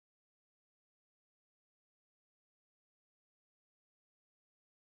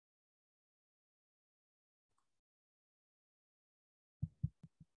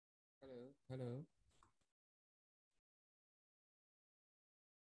Hello.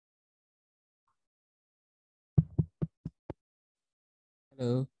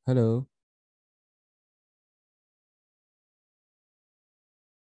 Hello. Hello.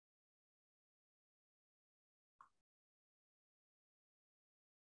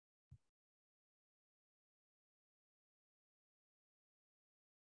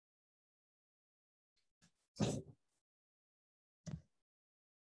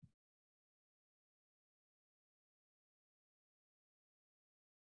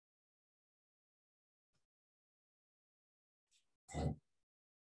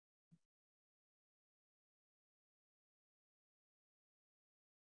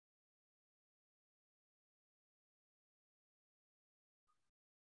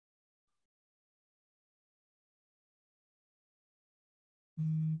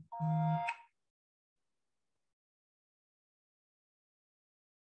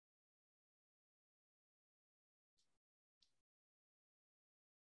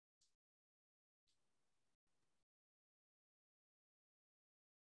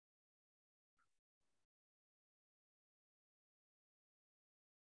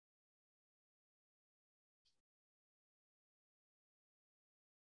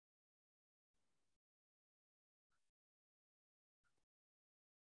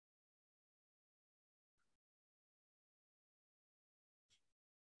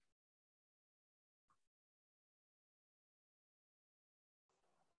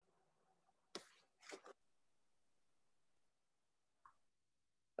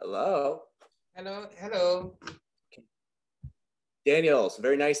 Hello. Hello, hello. Daniels,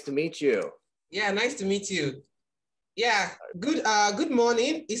 very nice to meet you. Yeah, nice to meet you. Yeah, good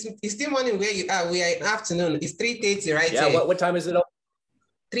morning. It's still morning where you are. We are in afternoon. It's 3:30 right Yeah, here. what time is it?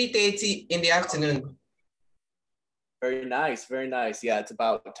 3:30 in the afternoon. Very nice, very nice. Yeah, it's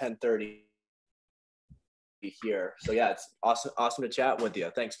about 10:30 here. So yeah, it's awesome to chat with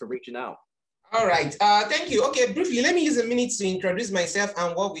you. Thanks for reaching out. All right, thank you. Okay, briefly, let me use a minute to introduce myself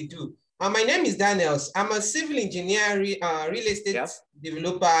and what we do. My name is Daniels. I'm a civil engineer, real estate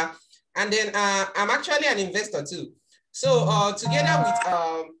developer, and then I'm actually an investor too. So together with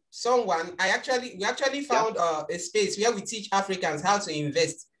someone, we actually found a space where we teach Africans how to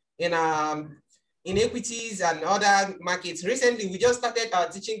invest in equities and other markets. Recently, we just started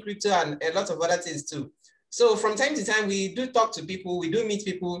teaching crypto and a lot of other things too. So from time to time, we do talk to people, we do meet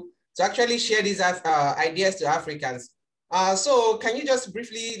people to actually share these ideas to Africans. So can you just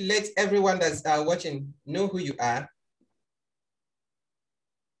briefly let everyone that's watching know who you are?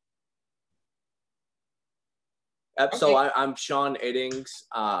 Okay. So I'm Sean Iddings.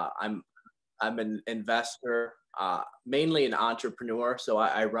 I'm an investor, mainly an entrepreneur. So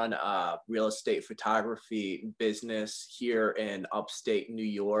I run a real estate photography business here in upstate New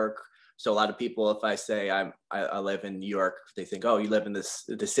York. So a lot of people, if I say I live in New York, they think, oh, you live in the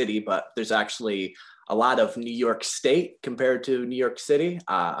city, but there's actually a lot of New York State compared to New York City.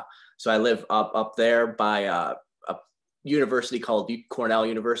 So I live up there by a university called Cornell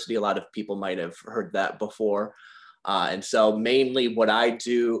University. A lot of people might have heard that before. And so mainly what I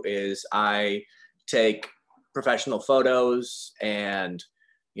do is I take professional photos and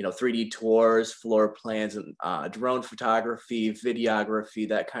 3D tours, floor plans, and drone photography, videography,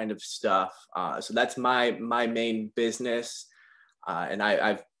 that kind of stuff. So that's my main business. And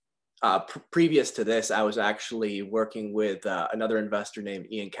I've previous to this, I was actually working with another investor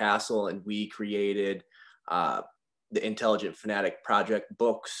named Ian Castle, and we created the Intelligent Fanatic Project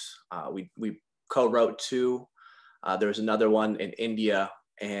books. We co-wrote two. There was another one in India,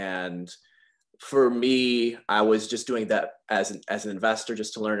 and for me, I was just doing that as an investor,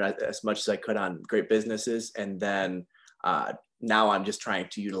 just to learn as much as I could on great businesses. And then now I'm just trying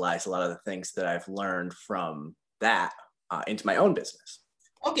to utilize a lot of the things that I've learned from that into my own business.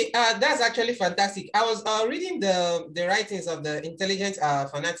 Okay, that's actually fantastic. I was reading the writings of the Intelligent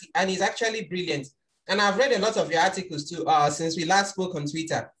Fanatic, and he's actually brilliant. And I've read a lot of your articles too since we last spoke on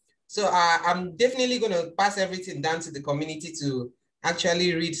Twitter. So I'm definitely going to pass everything down to the community to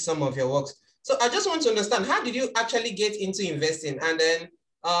actually read some of your works. So I just want to understand, how did you actually get into investing? And then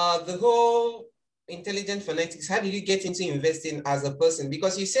the whole Intelligent Fanatics, how did you get into investing as a person?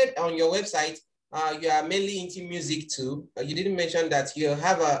 Because you said on your website, you are mainly into music too. You didn't mention that you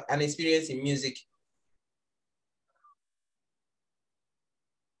have an experience in music.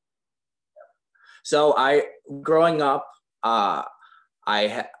 So growing up, I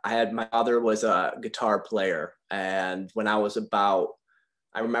had my father was a guitar player, and when I was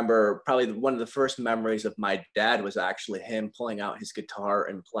I remember probably one of the first memories of my dad was actually him pulling out his guitar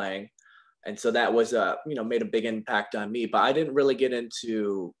and playing, and so that was made a big impact on me. But I didn't really get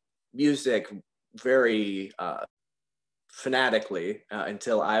into music very fanatically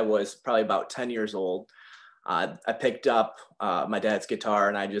until I was probably about 10 years old. I picked up my dad's guitar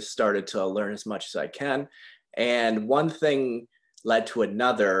and I just started to learn as much as I can. And one thing led to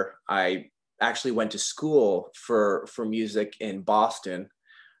another. I actually went to school for music in Boston,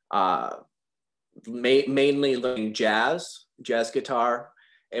 mainly learning jazz guitar.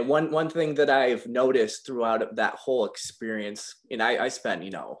 And one thing that I've noticed throughout that whole experience, and I spent,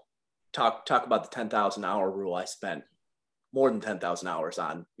 talk about the 10,000 hour rule. I spent more than 10,000 hours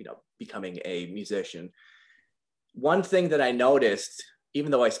on, becoming a musician. One thing that I noticed,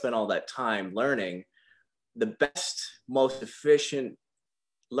 even though I spent all that time learning, the best, most efficient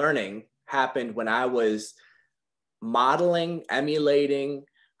learning happened when I was modeling, emulating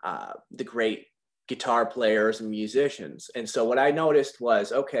the great guitar players and musicians. And so what I noticed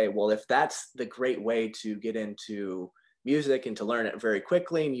was, okay, well, if that's the great way to get into music and to learn it very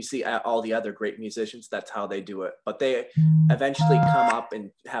quickly, and you see all the other great musicians, that's how they do it. But they eventually come up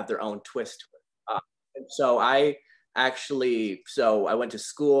and have their own twist to it. And so I went to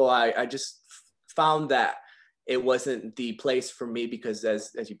school. I just found that it wasn't the place for me because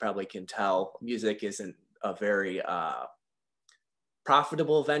as you probably can tell, music isn't a very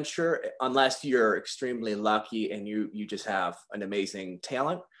profitable venture unless you're extremely lucky and you just have an amazing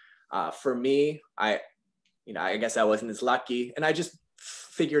talent. For me, I guess I wasn't as lucky, and I just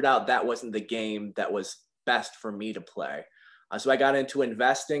figured out that wasn't the game that was best for me to play. So I got into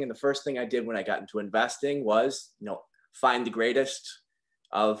investing, and the first thing I did when I got into investing was, find the greatest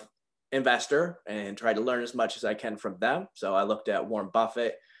of investor and try to learn as much as I can from them. So I looked at Warren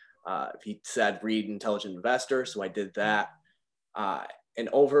Buffett. He said, read Intelligent Investor. So I did that. And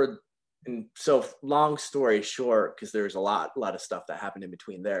so long story short, because there's a lot of stuff that happened in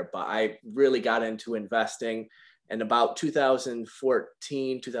between there, but I really got into investing in about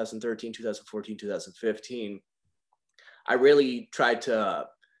 2014, 2013, 2014, 2015. I really tried to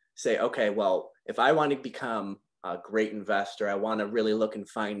say, okay, well, if I want to become a great investor, I want to really look and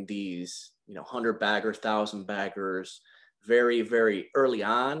find these, 100 baggers, 1,000 baggers very, very early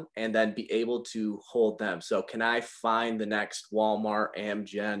on, and then be able to hold them. So can I find the next Walmart,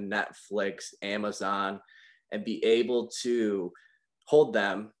 Amgen, Netflix, Amazon, and be able to hold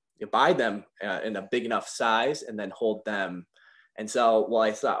them, buy them in a big enough size and then hold them. And so, well,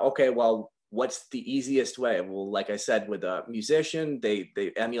 I thought, okay, well, what's the easiest way? Well, like I said, with a musician, they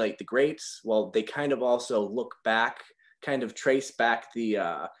emulate the greats. Well, they kind of also look back, kind of trace back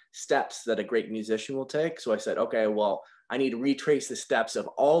the steps that a great musician will take. So I said, okay, well, I need to retrace the steps of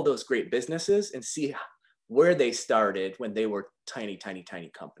all those great businesses and see where they started when they were tiny, tiny, tiny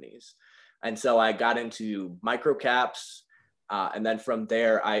companies. And so I got into micro caps. And then from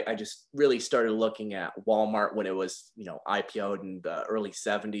there, I just really started looking at Walmart when it was, IPO'd in the early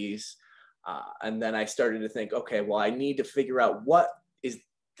 70s. And then I started to think, okay, well, I need to figure out what is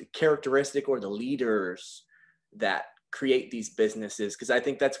the characteristic or the leaders that create these businesses. Because I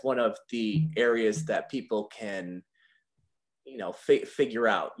think that's one of the areas that people can, figure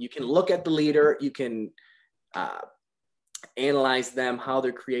out. You can look at the leader, you can analyze them, how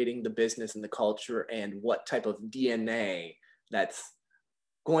they're creating the business and the culture, and what type of DNA that's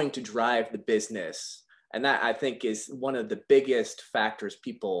going to drive the business. And that, I think, is one of the biggest factors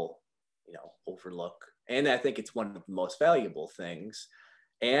people overlook. And I think it's one of the most valuable things.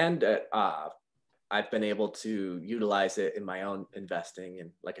 And I've been able to utilize it in my own investing.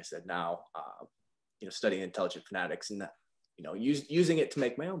 And like I said, now, studying intelligent fanatics and, using it to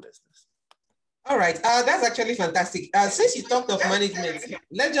make my own business. All right. That's actually fantastic. Since you talked of management,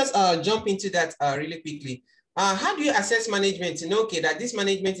 let's just jump into that really quickly. How do you assess management to know, okay, that this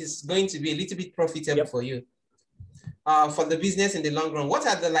management is going to be a little bit profitable for you? For the business in the long run? What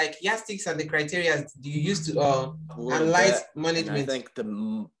are the yardsticks and the criteria do you use to analyze management? And I think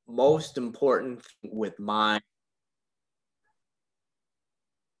the most important thing with my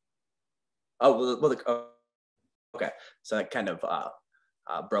okay, so I kind of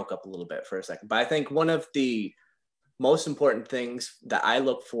broke up a little bit for a second, but I think one of the most important things that I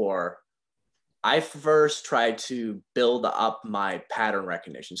look for, I first try to build up my pattern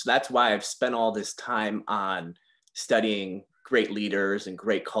recognition. So that's why I've spent all this time on studying great leaders and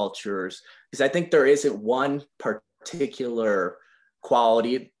great cultures, because I think there isn't one particular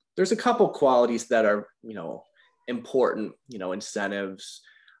quality. There's a couple qualities that are, important, incentives.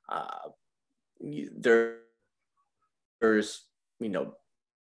 There's,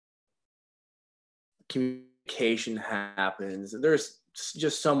 communication happens. There's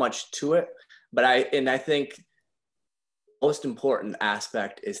just so much to it. But I think the most important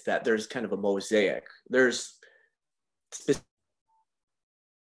aspect is that there's kind of a mosaic. There's specific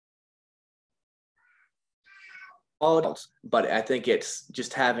else, but I think it's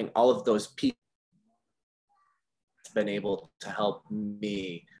just having all of those people been able to help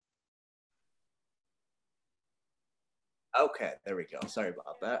me. Okay, there we go. Sorry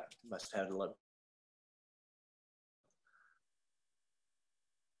about that. Must have had a little.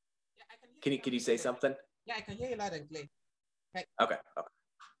 Can you say something? Yeah, I can hear you loud and clear. Okay.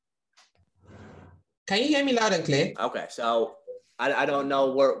 Can you hear me loud and clear? Okay, so I don't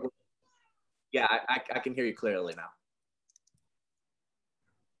know where yeah, I can hear you clearly now.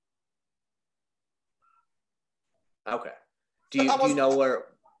 Okay. Do you know what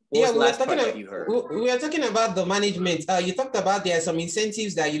was the last part that you heard? We were talking about the management. You talked about there are some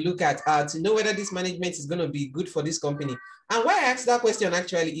incentives that you look at to know whether this management is going to be good for this company. And why I asked that question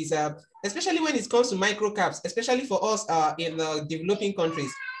actually is, especially when it comes to micro caps, especially for us in developing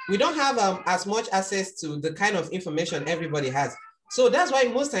countries, we don't have as much access to the kind of information everybody has. So that's why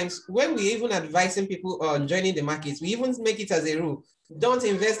most times when we even advising people on joining the markets, we even make it as a rule, don't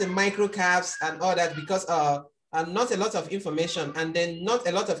invest in micro caps and all that because and not a lot of information and then not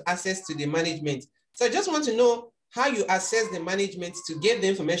a lot of access to the management. So I just want to know how you assess the management to get the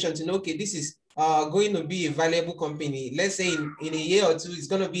information to know, okay, this is going to be a valuable company. Let's say in a year or two, it's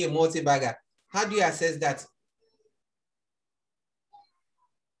going to be a multi-bagger. How do you assess that?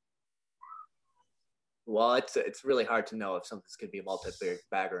 Well, it's really hard to know if something's going to be a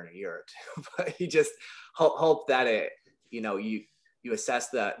multi-bagger in a year or two, but you just hope that it, you assess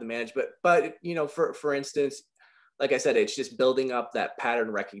the management. But, for instance, like I said, it's just building up that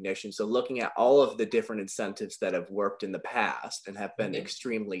pattern recognition. So looking at all of the different incentives that have worked in the past and have been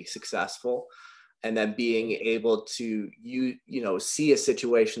extremely successful, and then being able to, see a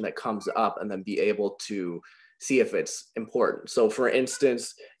situation that comes up and then be able to see if it's important. So for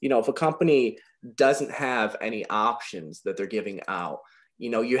instance, if a company doesn't have any options that they're giving out,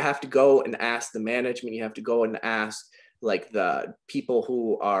 you have to go and ask the management, you have to go and ask like the people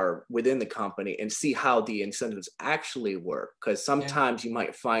who are within the company and see how the incentives actually work. Because sometimes you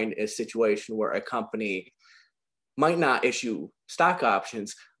might find a situation where a company might not issue stock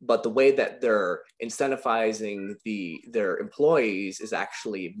options, but the way that they're incentivizing their employees is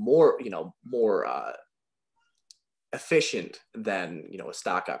actually more efficient than a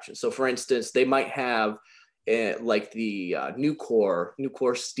stock option. So for instance, they might have like the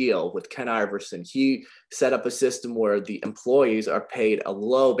Nucor Steel with Ken Iverson. He set up a system where the employees are paid a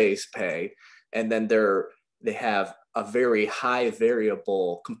low base pay, and then they have a very high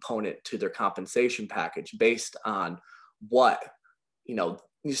variable component to their compensation package based on what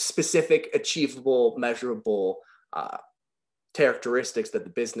specific, achievable, measurable characteristics that the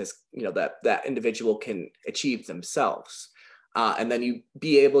business, that individual can achieve themselves. And then you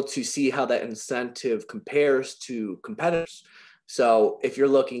be able to see how that incentive compares to competitors. So if you're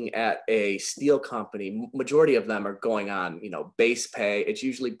looking at a steel company, majority of them are going on, base pay. It's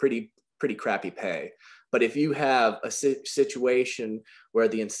usually pretty crappy pay. But if you have a situation where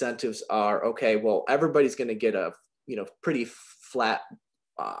the incentives are, okay, well, everybody's going to get a, pretty flat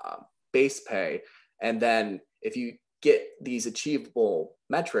base pay. And then if you get these achievable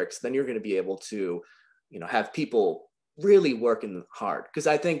metrics, then you're going to be able to, have people really working hard. Because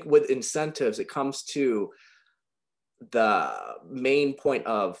I think with incentives, it comes to the main point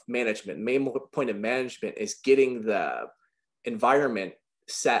of management. Main point of management is getting the environment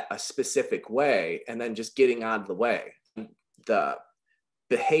set a specific way and then just getting out of the way. The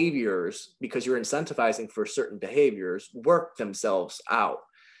behaviors, because you're incentivizing for certain behaviors, work themselves out.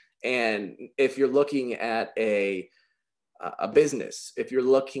 And if you're looking at a business, if you're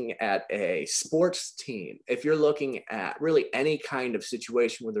looking at a sports team, if you're looking at really any kind of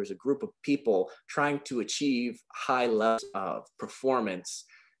situation where there's a group of people trying to achieve high levels of performance,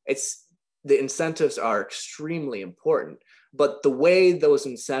 the incentives are extremely important. But the way those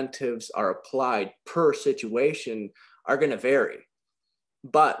incentives are applied per situation are going to vary.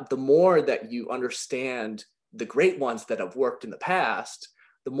 But the more that you understand the great ones that have worked in the past,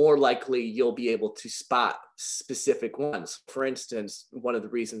 the more likely you'll be able to spot specific ones. For instance, one of the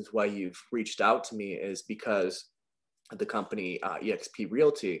reasons why you've reached out to me is because of the company expi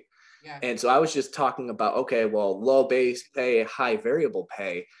Realty. Yeah. And so I was just talking about, okay, well, low base pay, high variable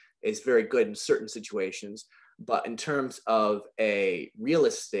pay is very good in certain situations. But in terms of a real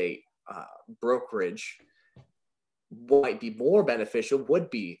estate brokerage, what might be more beneficial would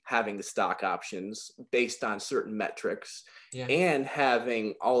be having the stock options based on certain metrics, and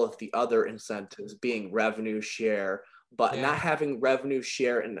having all of the other incentives being revenue share, but not having revenue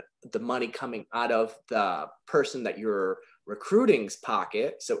share in the money coming out of the person that you're recruiting's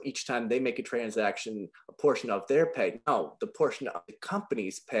pocket. So each time they make a transaction, a portion of their pay. No, the portion of the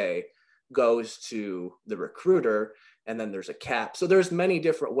company's pay goes to the recruiter, and then there's a cap. So there's many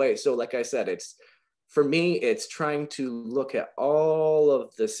different ways. So like I said, for me, it's trying to look at all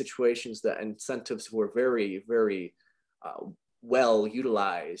of the situations that incentives were very, very well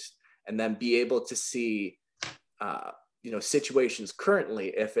utilized, and then be able to see, situations currently,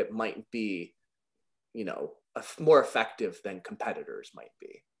 if it might be, more effective than competitors might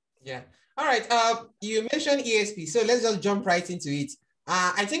be. Yeah. All right. You mentioned ESP, so let's just jump right into it.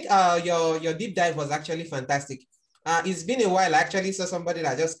 I think your deep dive was actually fantastic. It's been a while. I actually saw somebody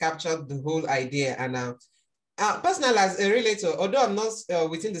that just captured the whole idea. And personal as a relator, although I'm not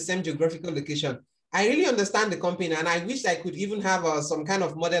within the same geographical location, I really understand the company, and I wish I could even have some kind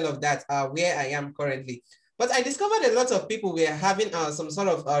of model of that where I am currently. But I discovered a lot of people were having some sort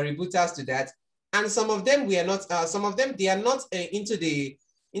of rebooters to that, and some of them were not. Some of them, they are not into the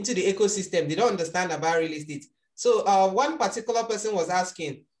ecosystem. They don't understand about real estate. So one particular person was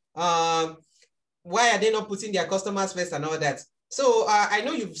asking, why are they not putting their customers first and all that? So I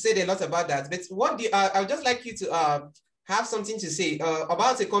know you've said a lot about that, but what do I would just like you to have something to say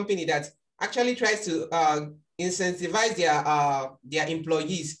about a company that actually tries to incentivize their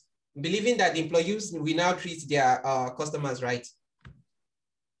employees, believing that the employees will now treat their customers right.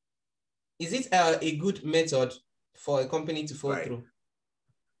 Is it a good method for a company to follow through?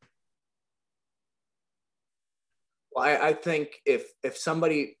 Well, I think if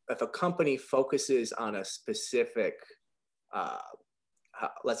a company focuses on a specific,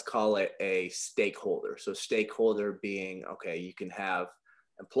 let's call it a stakeholder. So stakeholder being, okay, you can have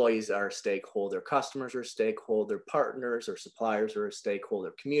employees are a stakeholder, customers are a stakeholder, partners or suppliers are a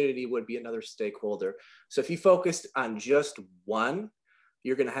stakeholder, community would be another stakeholder. So if you focused on just one,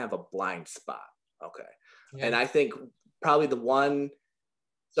 you're going to have a blind spot. Okay. Yeah. And I think probably the one,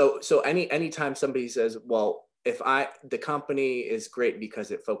 so anytime somebody says, well, the company is great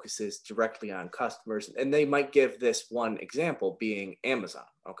because it focuses directly on customers, and they might give this one example being Amazon.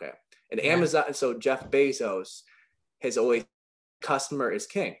 Okay. And yeah. Amazon, so Jeff Bezos has always, customer is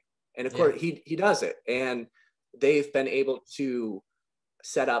king. And of course he does it. And they've been able to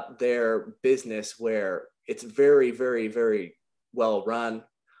set up their business where it's very, very, very well run.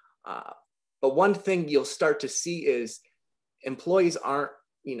 But one thing you'll start to see is employees aren't,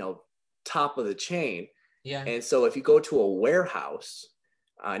 top of the chain. Yeah. And so if you go to a warehouse,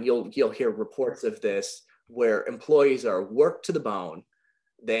 and you'll hear reports of this where employees are worked to the bone.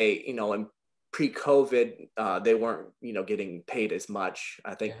 They, in pre-COVID, they weren't, getting paid as much.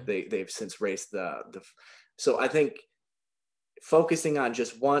 I think they've since raised so I think focusing on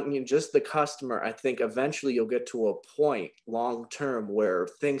just one, just the customer, I think eventually you'll get to a point long-term where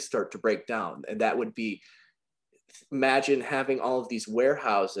things start to break down. And that would be, imagine having all of these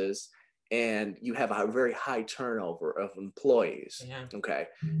warehouses and you have a very high turnover of employees. Yeah. Okay.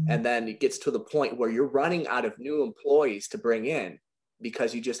 And then it gets to the point where you're running out of new employees to bring in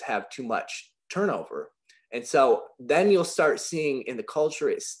because you just have too much turnover. And so then you'll start seeing in the culture,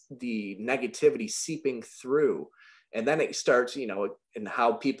 it's the negativity seeping through. And then it starts, and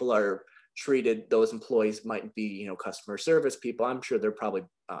how people are treated. Those employees might be, customer service people. I'm sure they're probably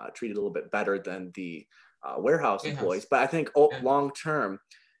treated a little bit better than the warehouse employees. But I think long-term,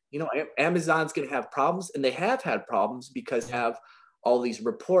 Amazon's going to have problems, and they have had problems because they have all these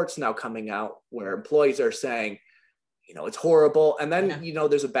reports now coming out where employees are saying, it's horrible. And then,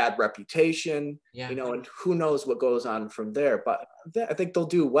 there's a bad reputation, and who knows what goes on from there. But I think they'll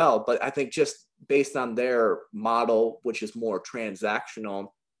do well. But I think just based on their model, which is more transactional,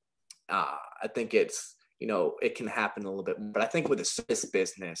 I think it's, it can happen a little bit. But I think with a service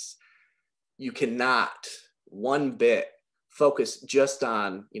business, you cannot one bit focus just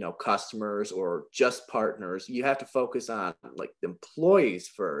on, customers or just partners. You have to focus on like the employees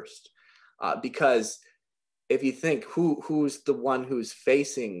first, because if you think who's the one who's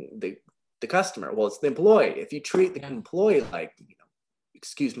facing the customer, well, it's the employee. If you treat the employee like,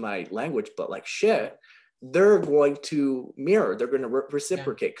 excuse my language, but like shit, they're going to mirror, they're going to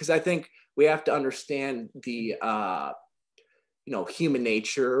reciprocate. Because I think we have to understand the, human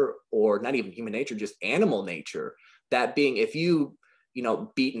nature, or not even human nature, just animal nature. That being, if you,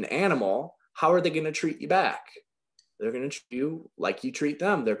 beat an animal, how are they going to treat you back? They're going to treat you like you treat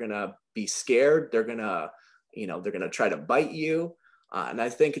them. They're going to be scared. They're going to, they're going to try to bite you. And I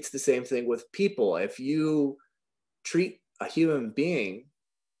think it's the same thing with people. If you treat a human being,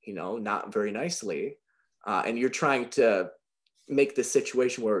 not very nicely, and you're trying to make this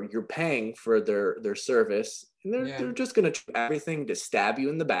situation where you're paying for their service, and they're just going to do everything to stab you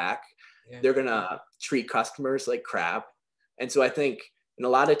in the back. They're going to treat customers like crap. And so I think, and a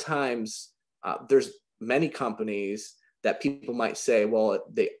lot of times there's many companies that people might say, well,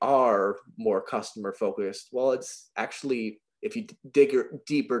 they are more customer focused. Well, it's actually, if you dig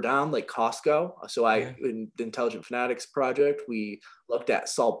deeper down, like Costco. So in the Intelligent Fanatics project, we looked at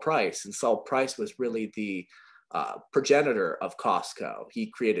Saul Price, and Saul Price was really the progenitor of Costco. He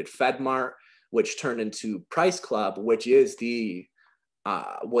created FedMart, which turned into Price Club, which is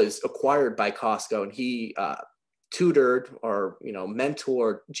was acquired by Costco, and he tutored or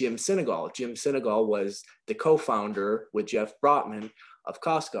mentored Jim Sinegal. Jim Sinegal was the co-founder with Jeff Brotman of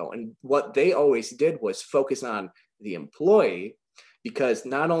Costco, and what they always did was focus on the employee, because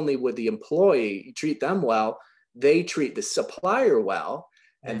not only would the employee treat them well, they treat the supplier well,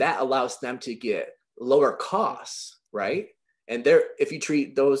 and that allows them to get lower costs, right? And if you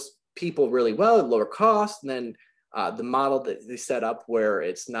treat those people really well at lower cost, then the model that they set up where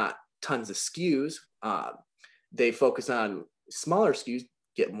it's not tons of SKUs, they focus on smaller SKUs,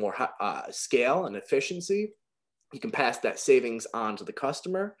 get more scale and efficiency. You can pass that savings on to the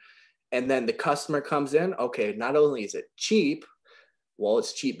customer. And then the customer comes in, okay, not only is it cheap, well,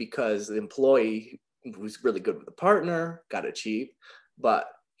 it's cheap because the employee who's really good with the partner got it cheap, but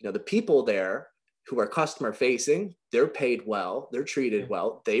the people there who are customer facing, they're paid well, they're treated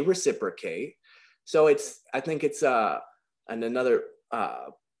well, they reciprocate. So I think it's another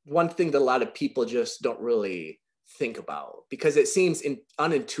one thing that a lot of people just don't really think about, because it seems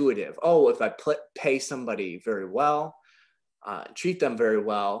unintuitive. Oh, if I pay somebody very well, treat them very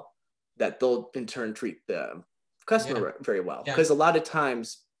well, that they'll in turn treat the customer very well. Because a lot of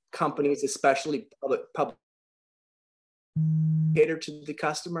times companies, especially public cater to the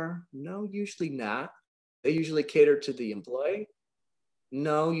customer? No, usually not. They usually cater to the employee?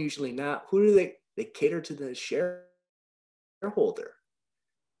 No, usually not. Who do they cater to? The shareholder.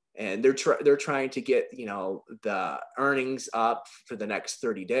 And they're trying to get the earnings up for the next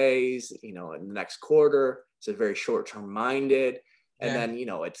 30 days, in the next quarter. So very short-term minded, and then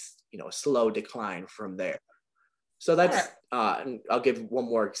it's a slow decline from there. So that's and I'll give one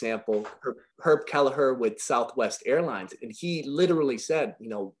more example. Herb Kelleher with Southwest Airlines, and he literally said,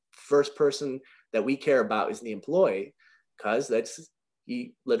 first person that we care about is the employee, because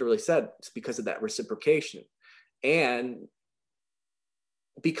he literally said it's because of that reciprocation, and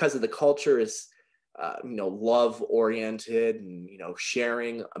because of the culture is love oriented, and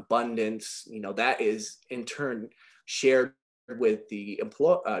sharing, abundance, that is in turn shared with the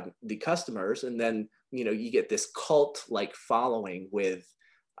customers, and then you get this cult like following with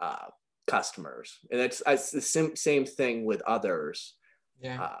customers, and it's the same thing with others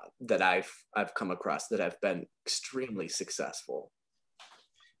that I've come across that have been extremely successful.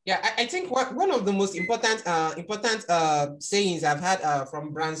 Yeah, I think one of the most important sayings I've had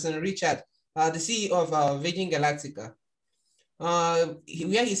from Branson Richard, the CEO of Virgin Galactica, where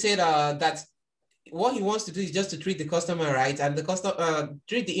he said that what he wants to do is just to treat the customer right, and the customer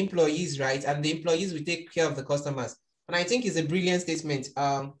treat the employees right, and the employees will take care of the customers. And I think it's a brilliant statement.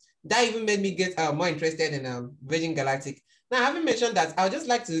 That even made me get more interested in Virgin Galactic. Now, having mentioned that, I would just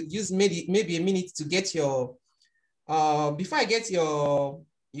like to use maybe a minute to get your before I get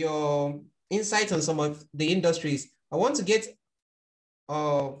your insight on some of the industries. I want to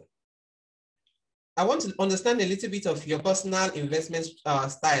understand a little bit of your personal investment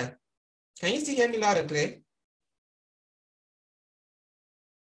style. Can you still hear me loud and clear?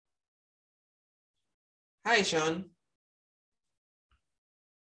 Hi, Sean.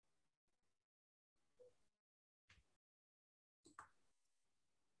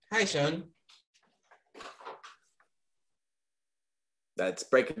 Hi, Sean. That's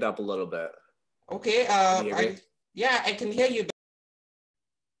breaking up a little bit. Okay. Yeah, I can hear you.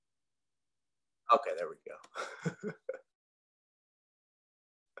 Okay, there we go.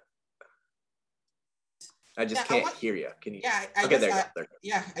 I just can't hear you. Can you? Yeah, okay, there you go.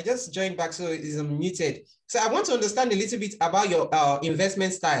 Yeah, I just joined back, so it's muted. So I want to understand a little bit about your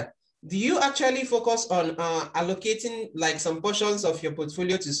investment style. Do you actually focus on allocating like some portions of your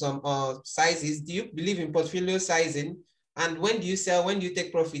portfolio to some sizes? Do you believe in portfolio sizing? And when do you sell? When do you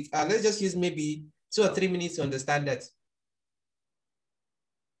take profit? Let's just use maybe 2 or 3 minutes to understand that.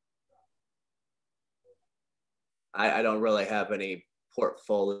 I don't really have any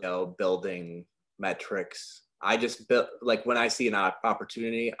portfolio building metrics. I just build, like when I see an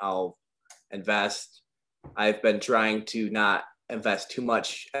opportunity, I'll invest. I've been trying to not invest too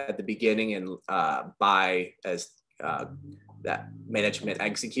much at the beginning and buy as that management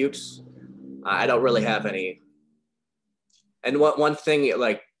executes. I don't really have any. And one thing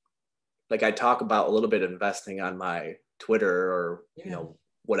like I talk about a little bit of investing on my Twitter or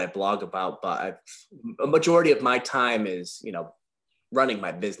what I blog about, but a majority of my time is running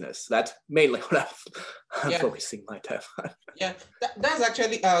my business. That's mainly what I'm focusing my time on. Yeah, that's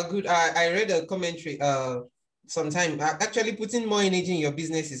actually good. I read a commentary sometime. Actually, putting more energy in your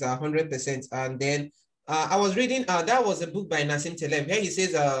business is 100%. And then I was reading, that was a book by Nassim Taleb, where he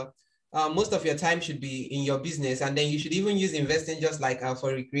says most of your time should be in your business, and then you should even use investing just like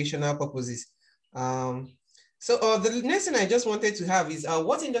for recreational purposes. So the next thing I just wanted to have is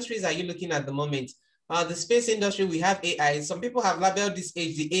what industries are you looking at the moment? The space industry, we have AI. Some people have labeled this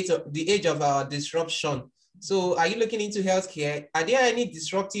age the age of disruption. So are you looking into healthcare? Are there any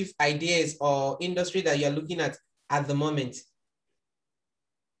disruptive ideas or industry that you're looking at the moment?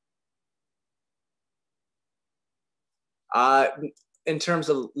 In terms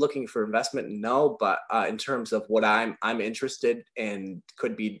of looking for investment, no, but in terms of what I'm interested in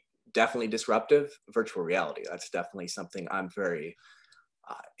could be definitely disruptive, virtual reality. That's definitely something I'm very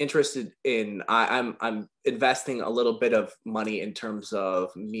interested in. I'm investing a little bit of money in terms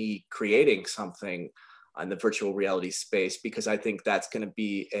of me creating something in the virtual reality space, because I think that's going to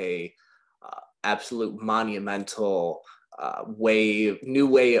be a absolute monumental new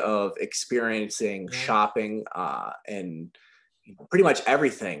way of experiencing shopping and pretty much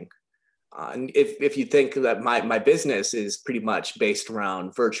everything. And if you think that my business is pretty much based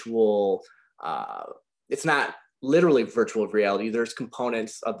around virtual, it's not literally virtual reality. There's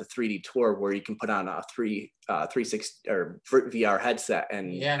components of the 3D tour where you can put on a 360 or VR headset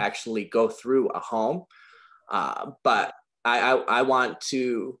and actually go through a home. But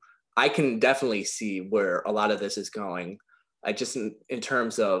I can definitely see where a lot of this is going. I just in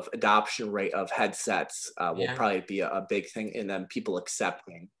terms of adoption rate of headsets will probably be a big thing, and then people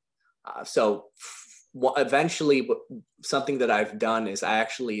accepting. So eventually, something that I've done is I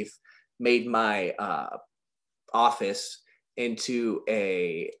actually made my office into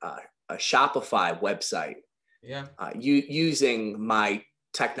a Shopify website. Using my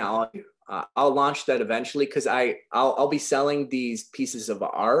technology. I'll launch that eventually, because I'll be selling these pieces of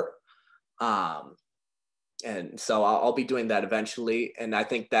art. And so I'll be doing that eventually. And I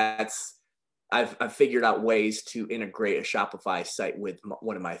think I've figured out ways to integrate a Shopify site with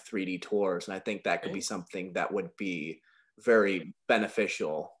one of my 3D tours. And I think that could be something that would be very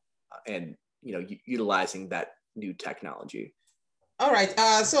beneficial and, utilizing that new technology. All right.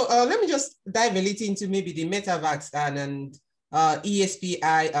 So let me just dive a little into maybe the metaverse and expi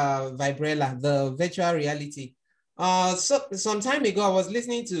Vibrella, the virtual reality. So some time ago, I was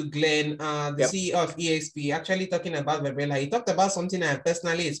listening to Glenn, the CEO of EXP, actually talking about Vibrella. He talked about something I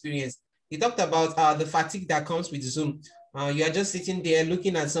personally experienced. He talked about the fatigue that comes with Zoom. You are just sitting there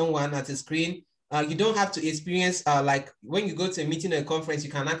looking at someone at a screen. You don't have to experience like when you go to a meeting or a conference, you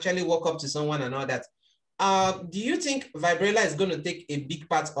can actually walk up to someone and all that. Do you think Vibrella is going to take a big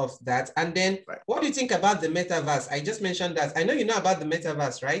part of that? And then what do you think about the metaverse? I just mentioned that. I know you know about the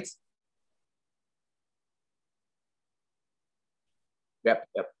metaverse, right? Yep.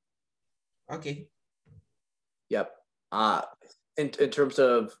 Okay. Yep. In terms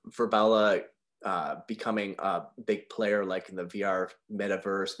of Virbella becoming a big player, like in the VR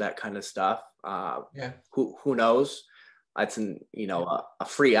metaverse, that kind of stuff, who knows? That's a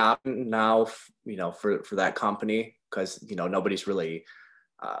free option now, for that company, because nobody's really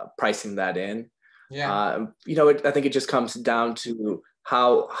pricing that in. I think it just comes down to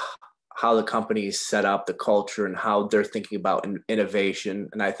how the company's set up, the culture, and how they're thinking about innovation.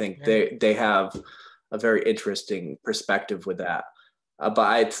 And I think they have a very interesting perspective with that.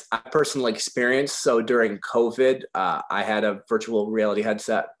 But I personally experienced, so during COVID, I had a virtual reality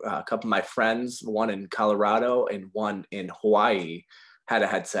headset. A couple of my friends, one in Colorado and one in Hawaii, had a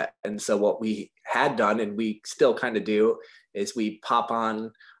headset. And so what we had done, and we still kind of do, is we pop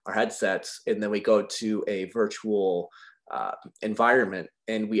on our headsets and then we go to a virtual environment,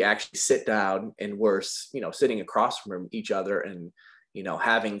 and we actually sit down and we're sitting across from each other and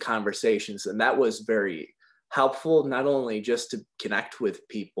having conversations. And that was very helpful, not only just to connect with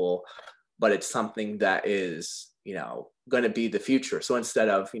people, but it's something that is going to be the future. So instead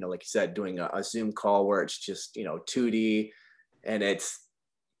of like you said, doing a Zoom call where it's just 2D and it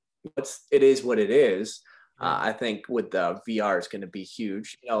is what it is, I think with the VR is going to be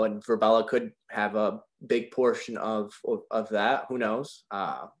huge, and Virbella could have a big portion of that. Who knows?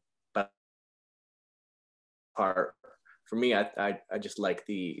 But for me, I just like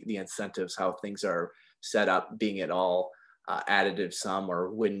the incentives, how things are set up, being it all additive sum or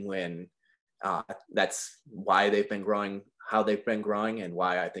win-win. That's why they've been growing, how they've been growing, and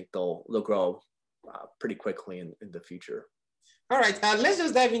why I think they'll grow pretty quickly in the future. All right, let's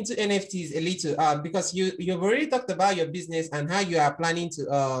just dive into NFTs a little, because you've already talked about your business and how you are planning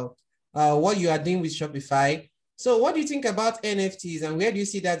to what you are doing with Shopify. So what do you think about NFTs and where do you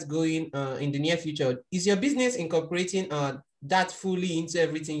see that going in the near future? Is your business incorporating that fully into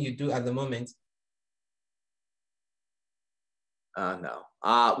everything you do at the moment? No.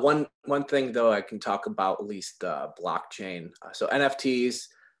 One thing though I can talk about, at least blockchain. So NFTs.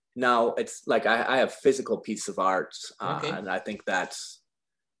 No, it's like I have physical piece of art, Okay. and I think that's,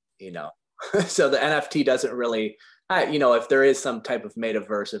 you know, so the NFT doesn't really, you know, if there is some type of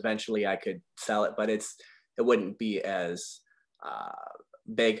metaverse, eventually I could sell it, but it wouldn't be as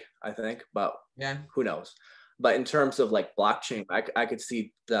big, I think, but yeah, who knows. But in terms of like blockchain, I could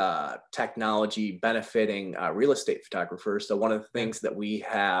see the technology benefiting real estate photographers. So one of the things that we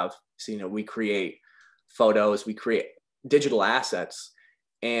have, so, you know, we create photos, we create digital assets,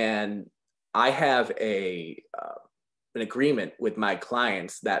 and I have an agreement with my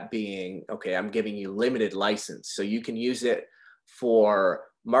clients that being, okay, I'm giving you limited license, so you can use it for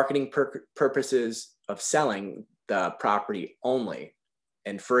marketing purposes of selling the property only,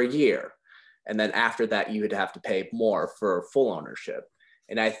 and for a year. And then after that, you would have to pay more for full ownership.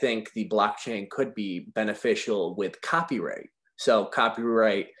 And I think the blockchain could be beneficial with copyright. So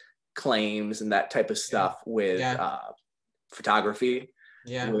copyright claims and that type of stuff with photography,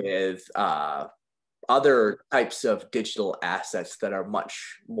 with other types of digital assets that are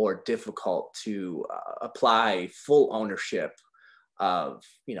much more difficult to apply full ownership of,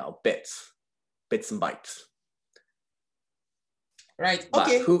 you know, bits and bytes. Right.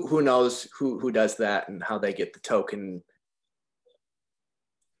 Okay. But who knows who does that and how they get the token?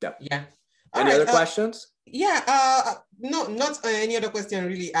 Yep. Yeah. Any other questions? Yeah. No, not any other question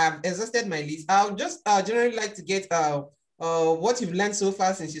really. I've exhausted my list. I'll just generally like to get what you've learned so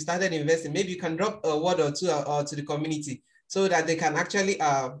far since you started investing. Maybe you can drop a word or two to the community so that they can actually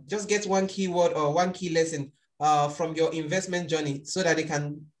just get one keyword or one key lesson from your investment journey so that they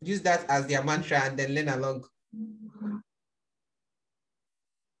can use that as their mantra and then learn along.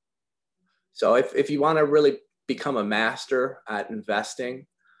 So if you want to really become a master at investing,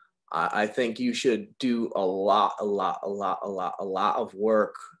 I think you should do a lot of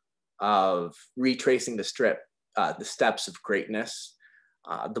work of retracing the steps of greatness.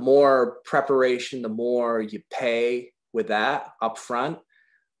 The more preparation, the more you pay with that upfront,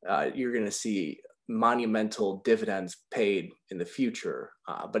 you're going to see monumental dividends paid in the future.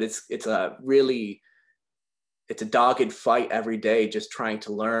 But it's a dogged fight every day, just trying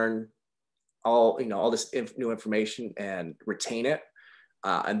to learn all this new information and retain it,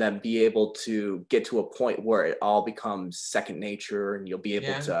 and then be able to get to a point where it all becomes second nature, and you'll be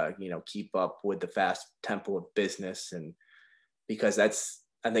able to keep up with the fast tempo of business. And because I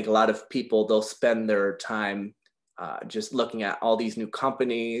think a lot of people, they'll spend their time just looking at all these new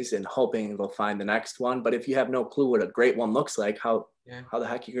companies and hoping they'll find the next one. But if you have no clue what a great one looks like, how the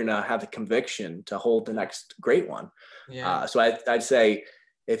heck you're gonna have the conviction to hold the next great one? So I'd say,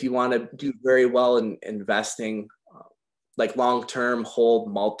 if you want to do very well in investing, like long-term,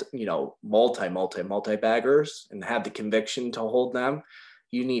 hold multi baggers and have the conviction to hold them,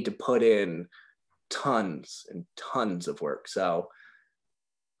 you need to put in tons and tons of work. So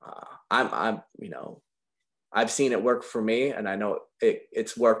I've seen it work for me, and I know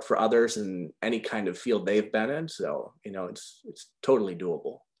it's worked for others in any kind of field they've been in. So, it's totally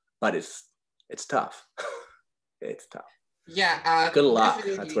doable, but it's tough. It's tough. Yeah. Good luck.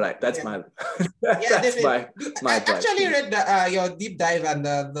 Definitely. That's my I advice. actually read your deep dive and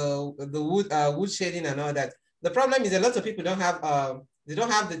the wood shading and all that. The problem is a lot of people don't have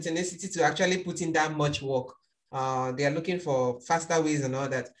the tenacity to actually put in that much work. They are looking for faster ways and all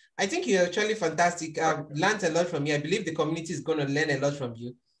that. I think you're actually fantastic. I've learned a lot from you. I believe the community is going to learn a lot from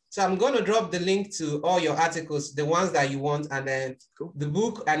you. So I'm going to drop the link to all your articles, the ones that you want, and then the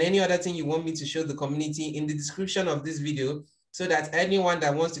book and any other thing you want me to show the community in the description of this video, so that anyone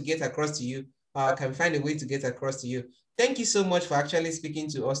that wants to get across to you can find a way to get across to you. Thank you so much for actually speaking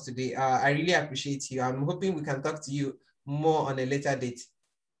to us today. I really appreciate you. I'm hoping we can talk to you more on a later date.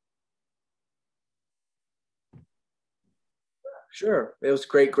 Sure. It was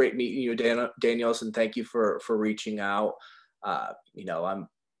great meeting you, Daniels, and thank you for reaching out.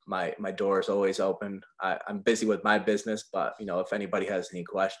 My door is always open. I'm busy with my business, but if anybody has any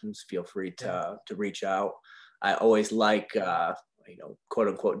questions, feel free to reach out. I always like quote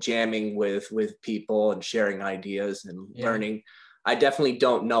unquote jamming with people and sharing ideas and learning. I definitely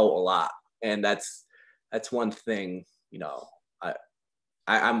don't know a lot, and that's one thing.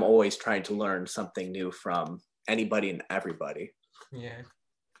 I'm always trying to learn something new from anybody and everybody. Yeah.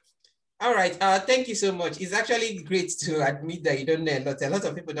 All right. Thank you so much. It's actually great to admit that you don't know a lot. A lot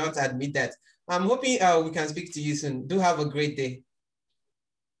of people don't admit that. I'm hoping we can speak to you soon. Do have a great day.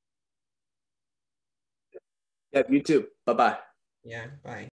 Yeah, you too. Bye-bye. Yeah, bye.